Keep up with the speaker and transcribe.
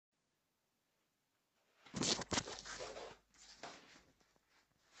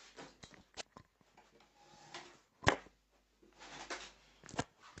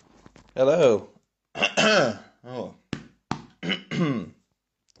Hello. Oh.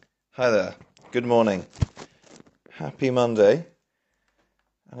 Hi there. Good morning. Happy Monday.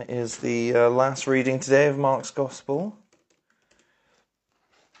 And it is the last reading today of Mark's Gospel.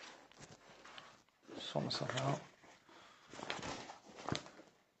 Sort myself out.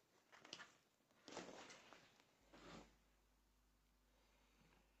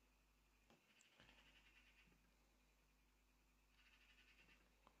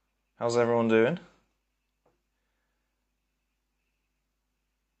 How's everyone doing?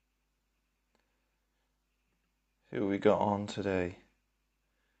 Who we got on today?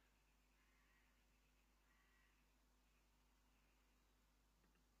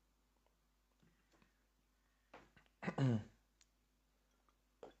 Hope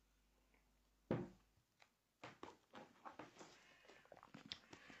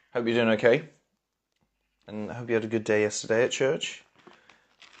you're doing okay. And I hope you had a good day yesterday at church.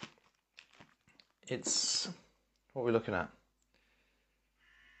 What are we looking at?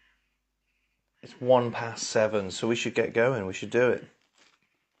 It's 7:01, so we should get going. We should do it.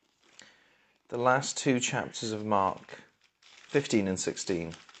 The last two chapters of Mark, 15 and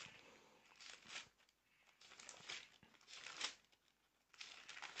 16.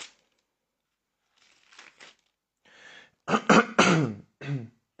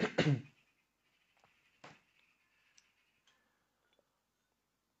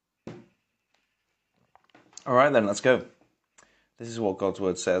 All right then, let's go. This is what God's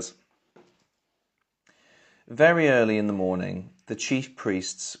word says. Very early in the morning, the chief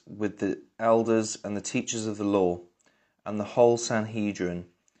priests with the elders and the teachers of the law and the whole Sanhedrin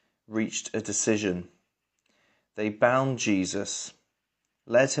reached a decision. They bound Jesus,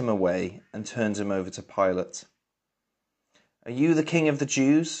 led him away, and turned him over to Pilate. "Are you the king of the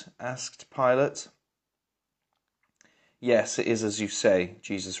Jews?" asked Pilate. "Yes, it is as you say,"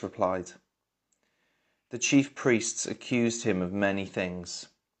 Jesus replied. The chief priests accused him of many things.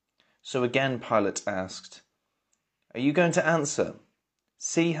 So again Pilate asked, "Are you going to answer?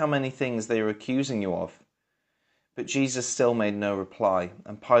 See how many things they are accusing you of." But Jesus still made no reply,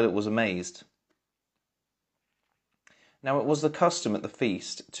 and Pilate was amazed. Now it was the custom at the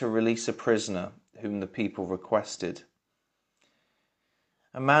feast to release a prisoner whom the people requested.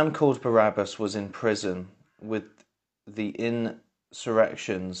 A man called Barabbas was in prison with the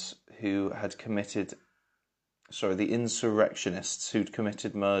insurrectionists who'd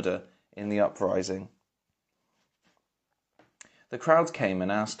committed murder in the uprising. The crowd came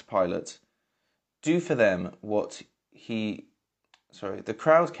and asked Pilate, The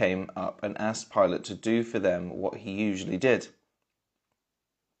crowd came up and asked Pilate to do for them what he usually did.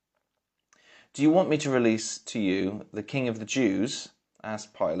 "Do you want me to release to you the king of the Jews?"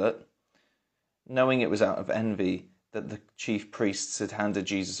 asked Pilate, knowing it was out of envy that the chief priests had handed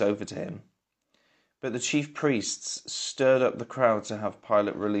Jesus over to him. But the chief priests stirred up the crowd to have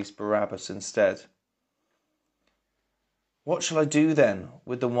Pilate release Barabbas instead. "What shall I do then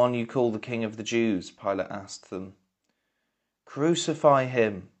with the one you call the king of the Jews?" Pilate asked them. "Crucify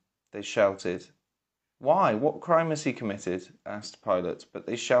him," they shouted. "Why? What crime has he committed?" asked Pilate, but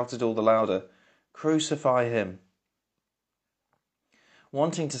they shouted all the louder, "Crucify him."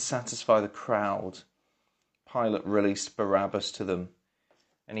 Wanting to satisfy the crowd, Pilate released Barabbas to them,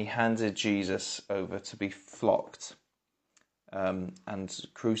 and he handed Jesus over to be flogged and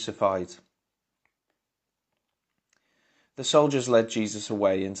crucified. The soldiers led Jesus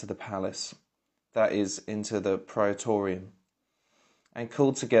away into the palace, that is, into the praetorium, and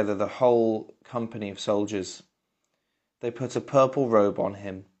called together the whole company of soldiers. They put a purple robe on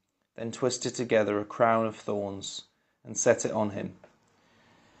him, then twisted together a crown of thorns and set it on him.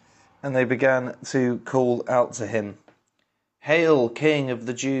 And they began to call out to him, "Hail, King of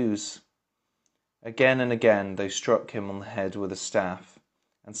the Jews!" Again and again they struck him on the head with a staff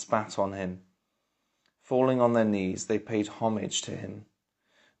and spat on him. Falling on their knees, they paid homage to him.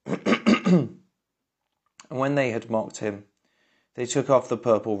 And when they had mocked him, they took off the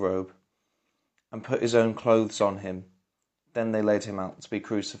purple robe and put his own clothes on him. Then they led him out to be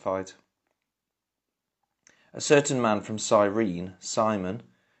crucified. A certain man from Cyrene, Simon,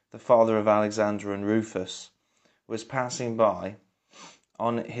 the father of Alexander and Rufus, was passing by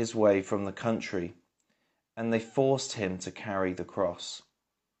on his way from the country, and they forced him to carry the cross.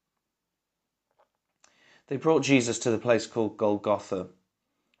 They brought Jesus to the place called Golgotha,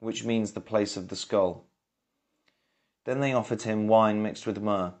 which means the place of the skull. Then they offered him wine mixed with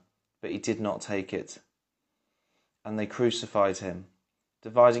myrrh, but he did not take it. And they crucified him.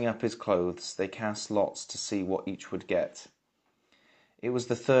 Dividing up his clothes, they cast lots to see what each would get. It was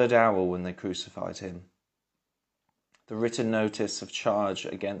the third hour when they crucified him. The written notice of charge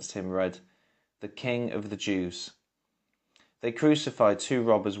against him read, "The King of the Jews." They crucified 2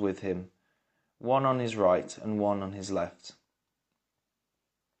 robbers with him, one on his right and one on his left.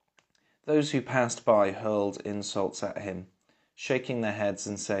 Those who passed by hurled insults at him, shaking their heads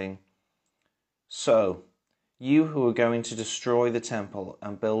and saying, "So, you who are going to destroy the temple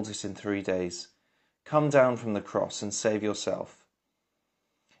and build it in 3 days, come down from the cross and save yourself."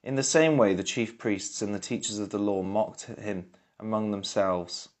 In the same way, the chief priests and the teachers of the law mocked him among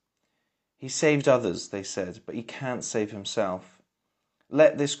themselves. "He saved others," they said, "but he can't save himself.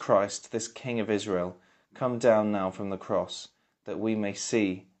 Let this Christ, this King of Israel, come down now from the cross, that we may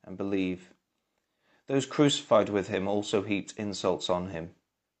see and believe." Those crucified with him also heaped insults on him.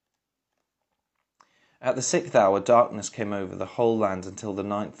 At the 6th hour, darkness came over the whole land until the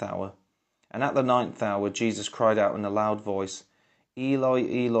 9th hour. And at the 9th hour, Jesus cried out in a loud voice, "Eloi,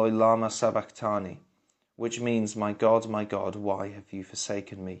 Eloi, lama sabachthani," which means, my God, why have you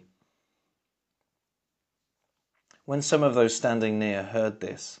forsaken me?" When some of those standing near heard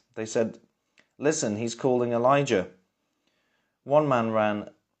this, they said, "Listen, he's calling Elijah." One man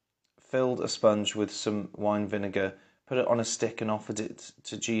ran, filled a sponge with some wine vinegar, put it on a stick and offered it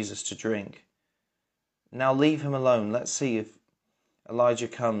to Jesus to drink. "Now leave him alone. Let's see if Elijah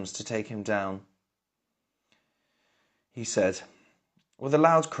comes to take him down," he said. With a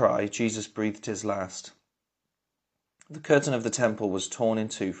loud cry, Jesus breathed his last. The curtain of the temple was torn in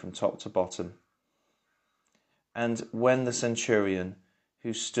two from top to bottom. And when the centurion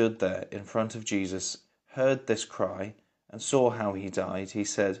who stood there in front of Jesus heard this cry and saw how he died, he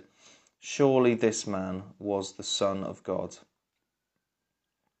said, "Surely this man was the Son of God."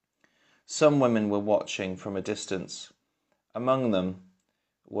 Some women were watching from a distance. Among them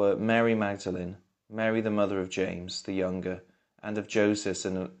were Mary Magdalene, Mary the mother of James the younger, and of Joseph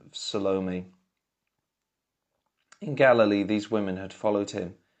and of Salome. In Galilee these women had followed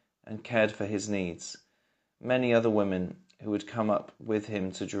him and cared for his needs. Many other women who had come up with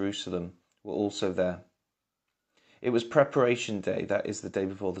him to Jerusalem were also there. It was preparation day, that is, the day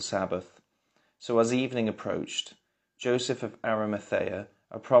before the Sabbath. So as evening approached, Joseph of Arimathea,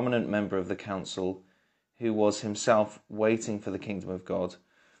 a prominent member of the council, who was himself waiting for the kingdom of God,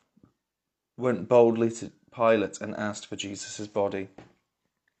 went boldly to Pilate and asked for Jesus' body.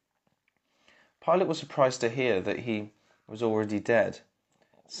 Pilate was surprised to hear that he was already dead.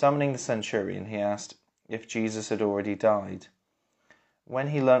 Summoning the centurion, he asked if Jesus had already died.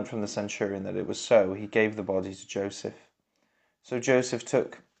 When he learnt from the centurion that it was so, he gave the body to Joseph. So Joseph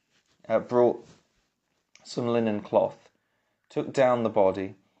brought some linen cloth, took down the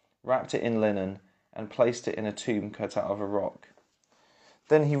body, wrapped it in linen, and placed it in a tomb cut out of a rock.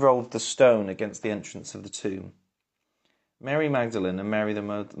 Then he rolled the stone against the entrance of the tomb. Mary Magdalene and Mary the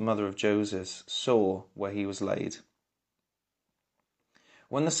mother of Joseph saw where he was laid.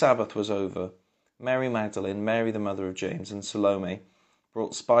 When the Sabbath was over, Mary Magdalene, Mary the mother of James, and Salome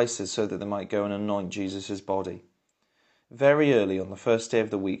brought spices so that they might go and anoint Jesus' body. Very early on the first day of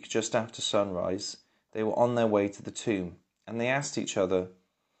the week, just after sunrise, they were on their way to the tomb, and they asked each other,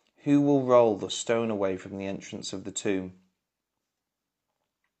 "Who will roll the stone away from the entrance of the tomb?"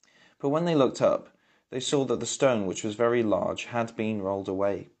 But when they looked up, they saw that the stone, which was very large, had been rolled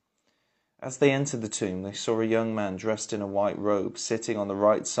away. As they entered the tomb, they saw a young man dressed in a white robe sitting on the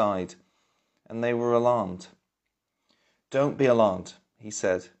right side, and they were alarmed. "Don't be alarmed," he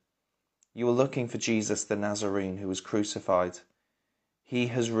said. "You are looking for Jesus the Nazarene who was crucified. He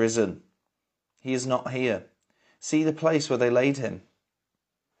has risen. He is not here. See the place where they laid him.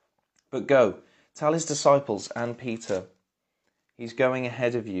 But go, tell his disciples and Peter, he's going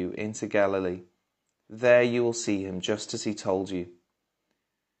ahead of you into Galilee. There you will see him, just as he told you."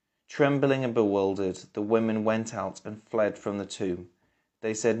 Trembling and bewildered, the women went out and fled from the tomb.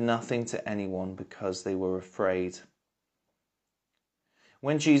 They said nothing to anyone because they were afraid.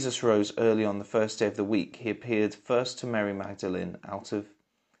 When Jesus rose early on the first day of the week, he appeared first to Mary Magdalene, out of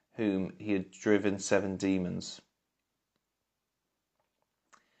whom he had driven 7 demons.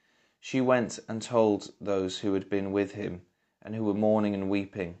 She went and told those who had been with him and who were mourning and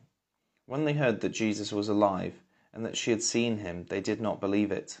weeping. When they heard that Jesus was alive and that she had seen him, they did not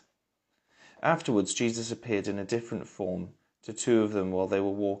believe it. Afterwards, Jesus appeared in a different form to 2 of them while they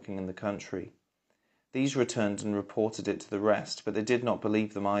were walking in the country. These returned and reported it to the rest, but they did not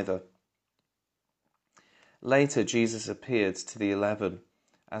believe them either. Later, Jesus appeared to the 11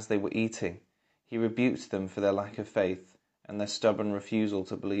 as they were eating. He rebuked them for their lack of faith and their stubborn refusal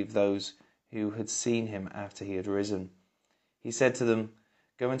to believe those who had seen him after he had risen. He said to them,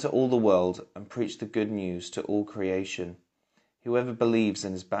 "Go into all the world and preach the good news to all creation. Whoever believes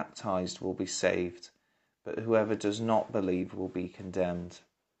and is baptized will be saved, but whoever does not believe will be condemned.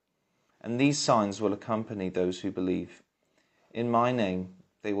 And these signs will accompany those who believe. In my name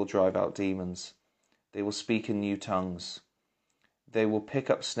they will drive out demons. They will speak in new tongues. They will pick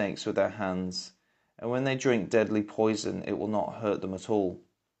up snakes with their hands, and when they drink deadly poison, it will not hurt them at all.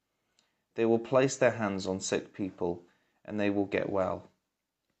 They will place their hands on sick people, and they will get well."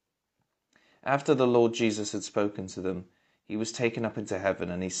 After the Lord Jesus had spoken to them, he was taken up into heaven,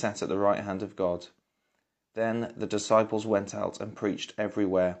 and he sat at the right hand of God. Then the disciples went out and preached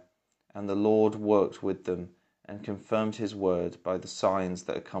everywhere, and the Lord worked with them and confirmed his word by the signs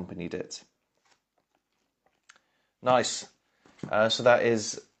that accompanied it. Nice. So that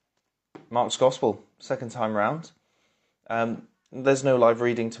is Mark's Gospel, second time round. There's no live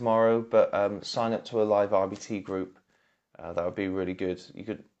reading tomorrow, but sign up to a live RBT group. That would be really good. You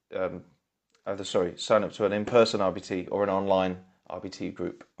could sign up to an in-person RBT or an online RBT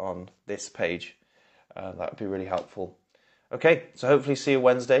group on this page. That would be really helpful. Okay, so hopefully see you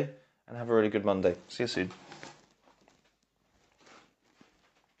Wednesday, and have a really good Monday. See you soon.